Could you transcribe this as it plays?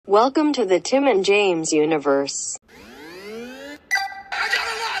Welcome to the Tim and James universe. I got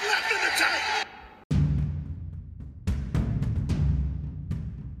a lot left in the tank!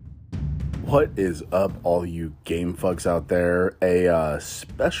 What is up, all you game fucks out there? A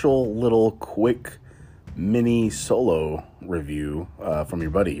special little quick mini solo review from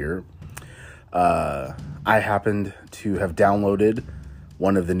your buddy here. I happened to have downloaded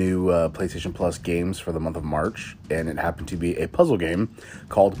one of the new PlayStation Plus games for the month of March, and it happened to be a puzzle game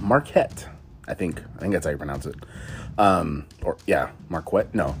called Marquette. I think that's how you pronounce it. Marquette. It's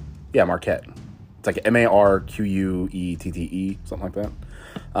like Marquette, something like that.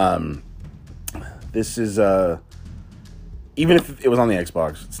 This is even if it was on the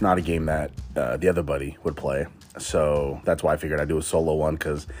Xbox, it's not a game that the other buddy would play. So that's why I figured I'd do a solo one,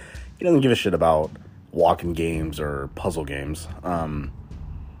 because he doesn't give a shit about walking games or puzzle games.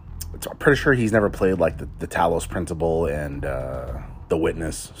 I'm pretty sure he's never played like the Talos Principle and The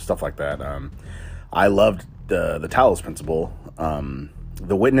Witness, stuff like that. I loved the Talos Principle.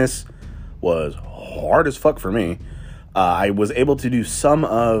 The Witness was hard as fuck for me. I was able to do I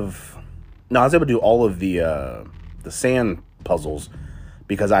was able to do all of the sand puzzles,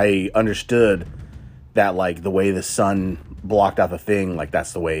 because I understood that, like, the way the sun blocked out the thing, like,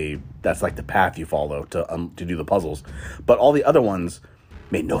 that's like the path you follow to do the puzzles. But all the other ones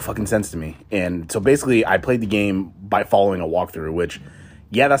made no fucking sense to me. And so basically I played the game by following a walkthrough, which,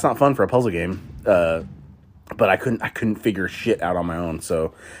 yeah, that's not fun for a puzzle game. But I couldn't figure shit out on my own.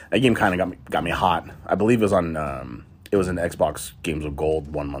 So that game kind of got me hot. I believe it was on it was in Xbox Games with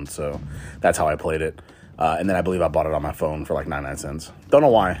Gold 1 month, so that's how I played it. And then I believe I bought it on my phone for like 99 cents. Don't know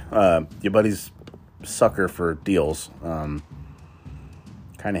why. Your buddy's sucker for deals. Kind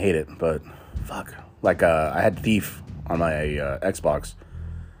of hate it, but fuck. Like, I had Thief on my Xbox,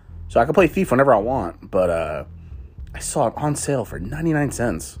 so I could play Thief whenever I want, but I saw it on sale for 99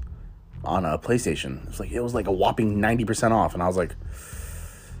 cents on a PlayStation. It was like a whopping 90% off, and I was like,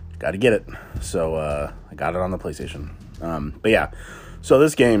 gotta get it. So I got it on the PlayStation. But yeah, so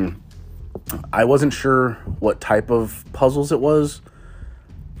this game, I wasn't sure what type of puzzles it was.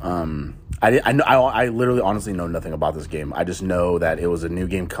 I literally honestly know nothing about this game. I just know that it was a new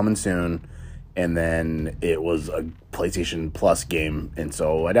game coming soon, and then it was a PlayStation Plus game, and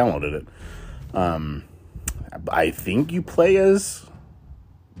so I downloaded it. I think you play as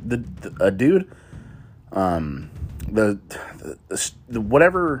a dude. The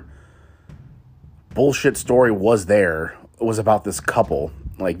whatever bullshit story was about this couple.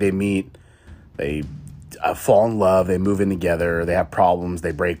 Like, they meet, they fall in love, they move in together, they have problems,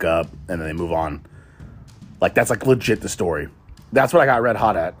 they break up, and then they move on. Like, that's like legit the story. That's what I got red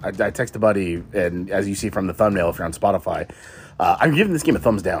hot at. I texted a buddy, and as you see from the thumbnail, if you're on Spotify, I'm giving this game a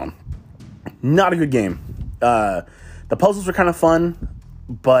thumbs down. Not a good game. The puzzles were kind of fun,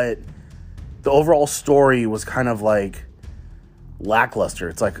 but the overall story was kind of like lackluster.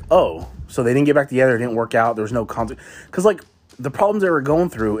 It's like, oh, so they didn't get back together, it didn't work out, there was no content. Because, like, the problems they were going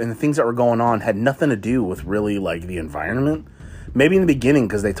through and the things that were going on had nothing to do with really, like, the environment. Maybe in the beginning,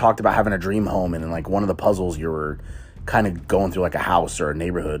 because they talked about having a dream home, and in, like, one of the puzzles you were kind of going through, like, a house or a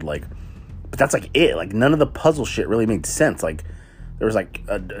neighborhood, like, but that's, like, it. Like, none of the puzzle shit really made sense. Like, there was, like,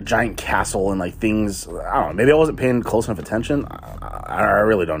 a giant castle and, like, things, I don't know, maybe I wasn't paying close enough attention. I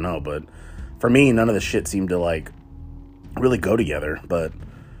really don't know, but for me, none of the shit seemed to, like, really go together. But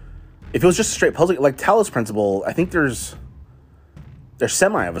if it was just a straight puzzle, like Talos Principle, I think there's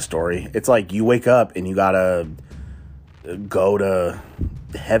semi of a story. It's like you wake up and you gotta go to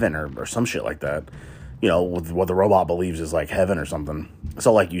heaven or some shit like that. You know, with what the robot believes is like heaven or something.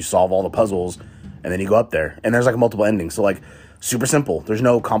 So, like, you solve all the puzzles and then you go up there, and there's like multiple endings. So, like, super simple. There's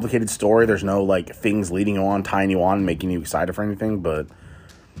no complicated story. There's no, like, things leading you on, tying you on, making you excited for anything. But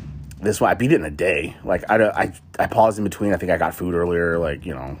this one, I beat it in a day. Like, I paused in between. I think I got food earlier. Like,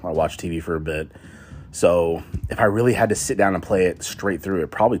 you know, I watched TV for a bit. So if I really had to sit down and play it straight through, it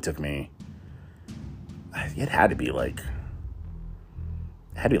probably took me, it had to be like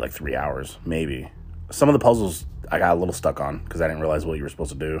 3 hours, maybe. Some of the puzzles I got a little stuck on because I didn't realize what you were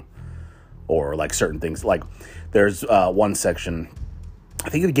supposed to do, or like certain things. Like, there's one section, I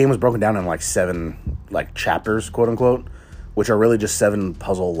think the game was broken down in like 7 like chapters, quote unquote, which are really just 7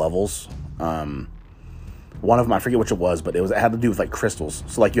 puzzle levels. One of them, I forget which it was, but it had to do with like crystals.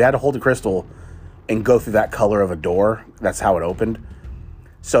 So, like, you had to hold a crystal and go through that color of a door. That's how it opened.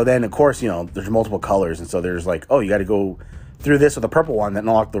 So then, of course, you know, there's multiple colors, and so there's like, oh, you got to go through this with the purple one, then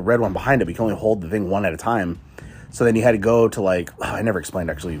unlock the red one behind it, but you can only hold the thing one at a time. So then you had to go to, like, I never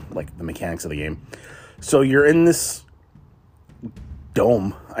explained actually, like, the mechanics of the game. So you're in this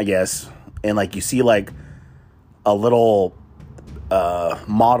dome, I guess, and, like, you see, like, a little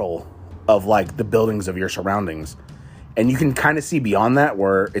model of like the buildings of your surroundings, and you can kind of see beyond that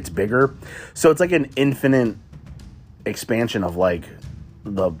where it's bigger. So it's like an infinite expansion of like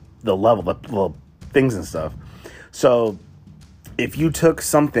the level, the things and stuff. So if you took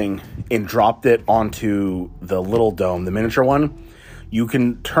something and dropped it onto the little dome, the miniature one, you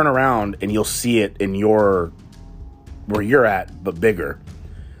can turn around and you'll see it in where you're at, but bigger.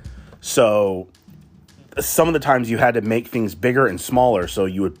 So some of the times you had to make things bigger and smaller. So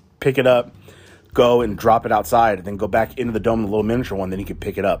you would pick it up, go and drop it outside, and then go back into the dome, the little miniature one. Then you could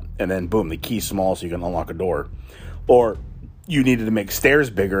pick it up, and then boom, the key's small, so you can unlock a door. Or you needed to make stairs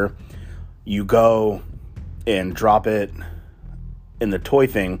bigger. You go and drop it in the toy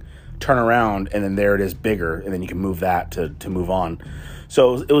thing, turn around, and then there it is bigger, and then you can move that to move on.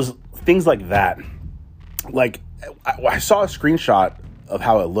 So it was things like that. Like I saw a screenshot of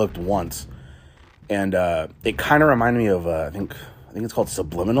how it looked once, and it kind of reminded me of I think it's called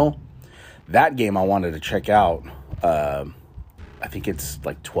Subliminal. That game I wanted to check out. I think it's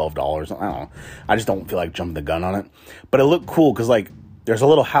like $12. I don't know. I just don't feel like jumping the gun on it. But it looked cool because like there's a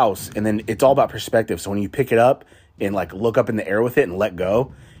little house, and then it's all about perspective. So when you pick it up and like look up in the air with it and let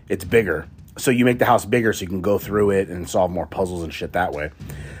go, it's bigger. So you make the house bigger so you can go through it and solve more puzzles and shit that way.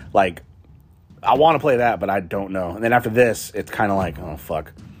 Like, I want to play that, but I don't know. And then after this, it's kind of like, oh,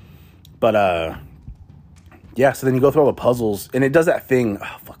 fuck. But, yeah, so then you go through all the puzzles, and it does that thing.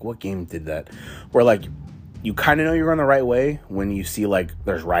 Oh, fuck, what game did that? Where, like, you kind of know you're going the right way when you see, like,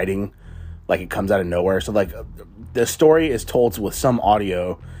 there's writing. Like, it comes out of nowhere. So, like, the story is told with some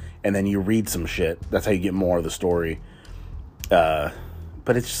audio, and then you read some shit. That's how you get more of the story.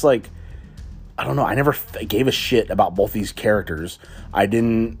 But it's just, like, I don't know. I never gave a shit about both these characters.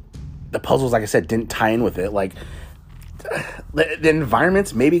 The puzzles, like I said, didn't tie in with it. Like, the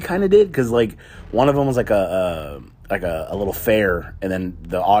environments maybe kind of did, because like one of them was like a little fair, and then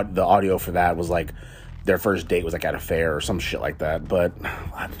the audio for that was like their first date was like at a fair or some shit like that. But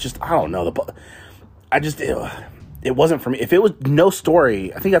I don't know. It wasn't for me. If it was no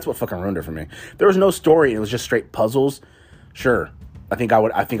story, I think that's what fucking ruined it for me. If there was no story and it was just straight puzzles, sure, I think I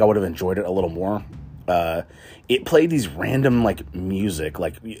would have enjoyed it a little more. It played these random like music,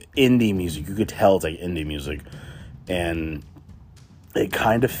 like indie music. You could tell it's like indie music, and it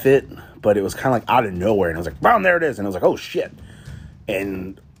kind of fit, but it was kind of like out of nowhere. And I was like, "Bam, there it is!" And I was like, "Oh shit!"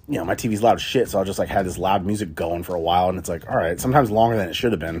 And you know, my TV's loud as shit, so I just like had this loud music going for a while, and it's like, all right, sometimes longer than it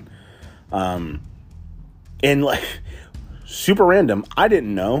should have been. And like super random. I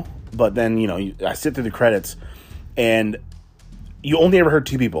didn't know, but then I sit through the credits, and you only ever heard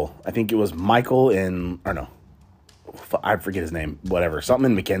two people. I think it was Michael and, or no, I forget his name, whatever, something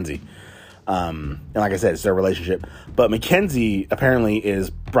in Mackenzie. And like I said, it's their relationship. But Mackenzie apparently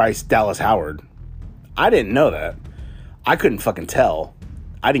is Bryce Dallas Howard. I didn't know that. I couldn't fucking tell.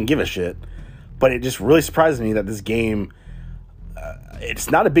 I didn't give a shit. But it just really surprised me that this game,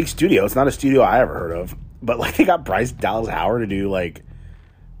 it's not a big studio. It's not a studio I ever heard of. But like they got Bryce Dallas Howard to do like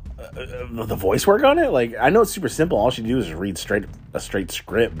the voice work on it. Like, I know it's super simple. All she do is read a straight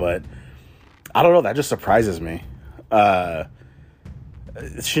script, but I don't know. That just surprises me.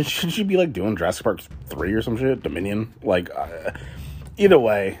 Should she be like doing Jurassic Park 3 or some shit? Dominion? Like, either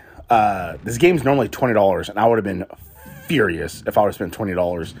way, this game's normally $20, and I would have been furious if I would have spent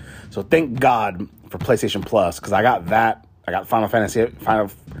 $20. So thank God for PlayStation Plus, because I got that. I got sorry,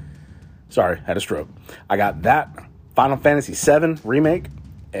 I had a stroke. I got that Final Fantasy VII Remake,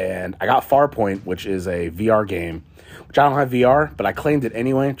 and I got Farpoint, which is a VR game, which I don't have VR, but I claimed it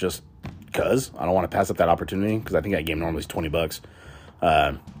anyway, just because I don't want to pass up that opportunity, because I think that game normally is $20.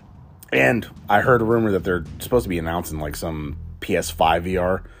 And I heard a rumor that they're supposed to be announcing like some PS5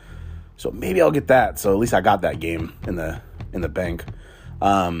 VR, so maybe I'll get that. So at least I got that game in the bank.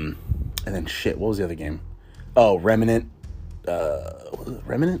 And then shit, what was the other game? Oh, Remnant. What was it?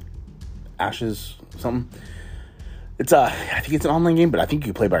 Remnant? Ashes something. It's I think it's an online game, but I think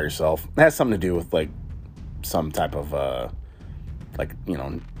you can play by yourself. It has something to do with like some type of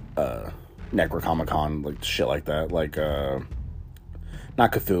Necronomicon, like shit like that. Like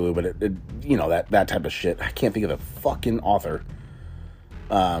not Cthulhu, but it that type of shit. I can't think of the fucking author.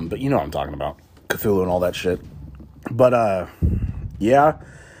 But you know what I'm talking about. Cthulhu and all that shit. But yeah.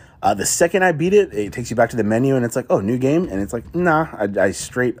 The second I beat it, it takes you back to the menu, and it's like, oh, new game? And it's like, nah, I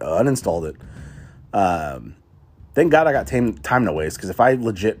straight uninstalled it. Thank God I got time to waste, because if I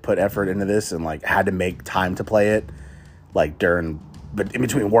legit put effort into this and, like, had to make time to play it, like, but in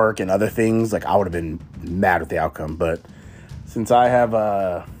between work and other things, like, I would have been mad with the outcome. But since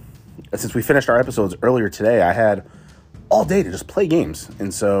since we finished our episodes earlier today, I had all day to just play games.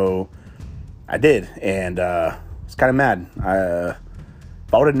 And so I did, and It's kind of mad.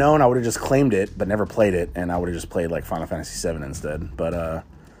 If I would have known, I would have just claimed it, but never played it, and I would have just played like Final Fantasy VII instead. But I'm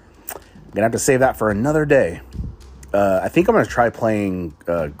gonna have to save that for another day. I think I'm gonna try playing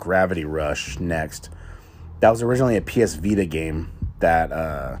Gravity Rush next. That was originally a PS Vita game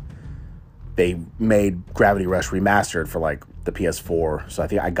that they made Gravity Rush remastered for like the PS4. So I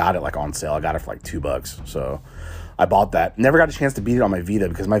think I got it like on sale. I got it for like $2. So I bought that. Never got a chance to beat it on my Vita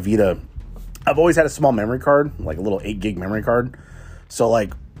because my Vita, I've always had a small memory card, like a little 8 gig memory card. So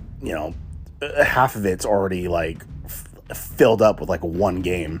like, you know, half of it's already like filled up with like one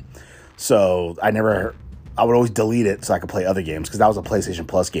game. So I would always delete it so I could play other games because that was a PlayStation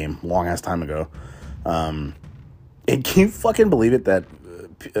Plus game long ass time ago. And can you fucking believe it that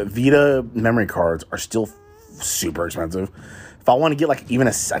Vita memory cards are still super expensive? If I want to get like even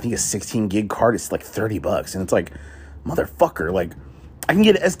I think a 16 gig card, it's like $30, and it's like, motherfucker, like I can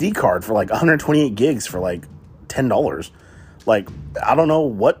get an SD card for like 128 gigs for like $10. Like, I don't know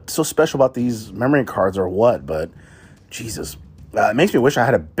what's so special about these memory cards or what, but Jesus, it makes me wish I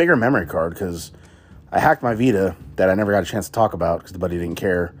had a bigger memory card because I hacked my Vita that I never got a chance to talk about because the buddy didn't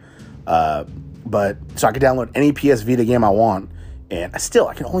care. But so I could download any PS Vita game I want, and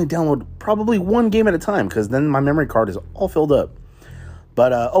I can only download probably one game at a time because then my memory card is all filled up.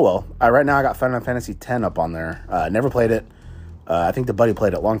 But oh well. Right now I got Final Fantasy X up on there. Never played it. I think the buddy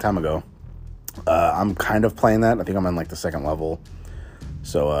played it a long time ago. I'm kind of playing that. I think I'm on like the second level.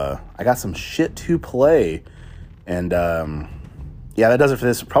 So I got some shit to play. And yeah, that does it for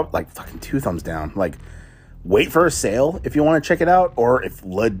this. Probably like fucking 2 thumbs down. Like, wait for a sale if you want to check it out, or if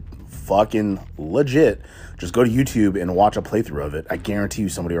fucking legit, just go to YouTube and watch a playthrough of it. I guarantee you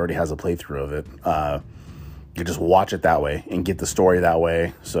somebody already has a playthrough of it. You just watch it that way and get the story that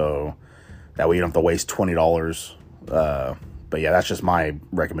way. So that way you don't have to waste $20. But yeah, that's just my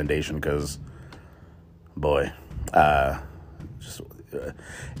recommendation because, boy, and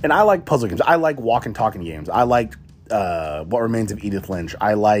I like puzzle games. I like walk and talking games. I liked What Remains of Edith Lynch.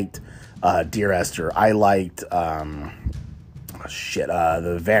 I liked Dear Esther. I liked The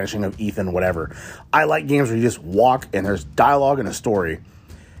Vanishing of Ethan, whatever. I like games where you just walk and there's dialogue and a story.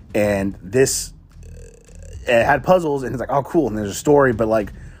 And this, it had puzzles and it's like, oh, cool. And there's a story, but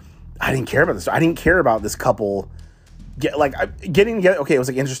like, I didn't care about this. I didn't care about this couple getting together. Okay, it was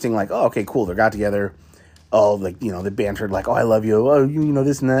like interesting. Like, oh, okay, cool. They got together. Oh, like, you know, they bantered like, oh, I love you. Oh, you know,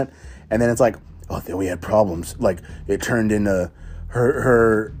 this and that. And then it's like, oh, then we had problems. Like, it turned into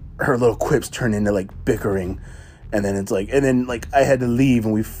her little quips turned into like bickering. And then it's like, and then like I had to leave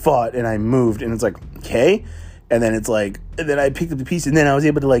and we fought and I moved and it's like, okay. And then it's like, and then I picked up the piece and then I was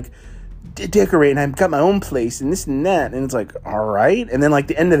able to like decorate and I got my own place and this and that. And it's like, all right. And then like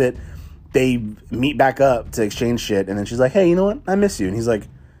the end of it, they meet back up to exchange shit. And then she's like, hey, you know what? I miss you. And he's like,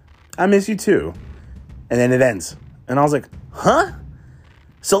 I miss you too. And then it ends. And I was like, huh?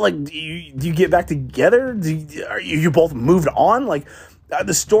 So like, do you get back together? Are you both moved on? Like,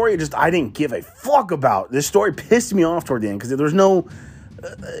 the story just, I didn't give a fuck about. This story pissed me off toward the end because there was no,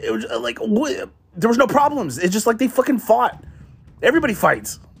 it was like, there was no problems. It's just like they fucking fought. Everybody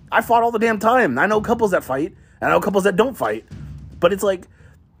fights. I fought all the damn time. I know couples that fight, and I know couples that don't fight. But it's like,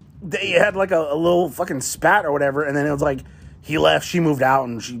 they had like a little fucking spat or whatever, and then it was like, he left, she moved out,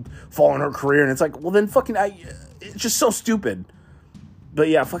 and she followed her career, and it's like, well then fucking, it's just so stupid. But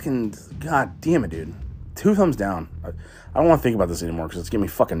yeah, fucking, god damn it, dude. 2 thumbs down. I don't want to think about this anymore because it's getting me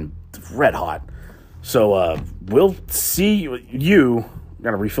fucking red hot. So, we'll see you.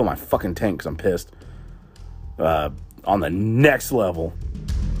 Gotta refill my fucking tank because I'm pissed. On the next level.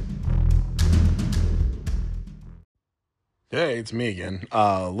 Hey, it's me again.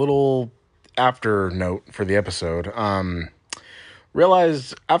 Little after note for the episode.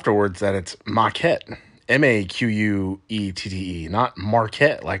 Realized afterwards that it's Maquette. Maquette, not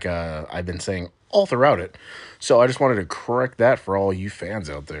Marquette, like I've been saying all throughout it. So I just wanted to correct that for all you fans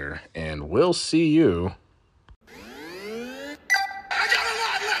out there. And we'll see you. I got a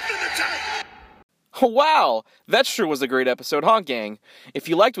lot left in the tank! Wow, that sure was a great episode, huh, gang? If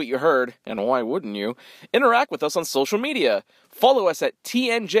you liked what you heard, and why wouldn't you, interact with us on social media. Follow us at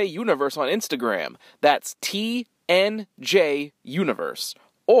TNJ Universe on Instagram. That's TNJ Universe.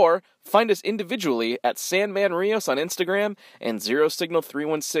 Or find us individually at Sandman Rios on Instagram and Zero Signal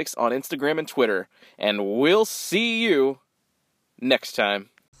 316 on Instagram and Twitter. And we'll see you next time.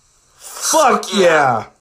 Fuck yeah!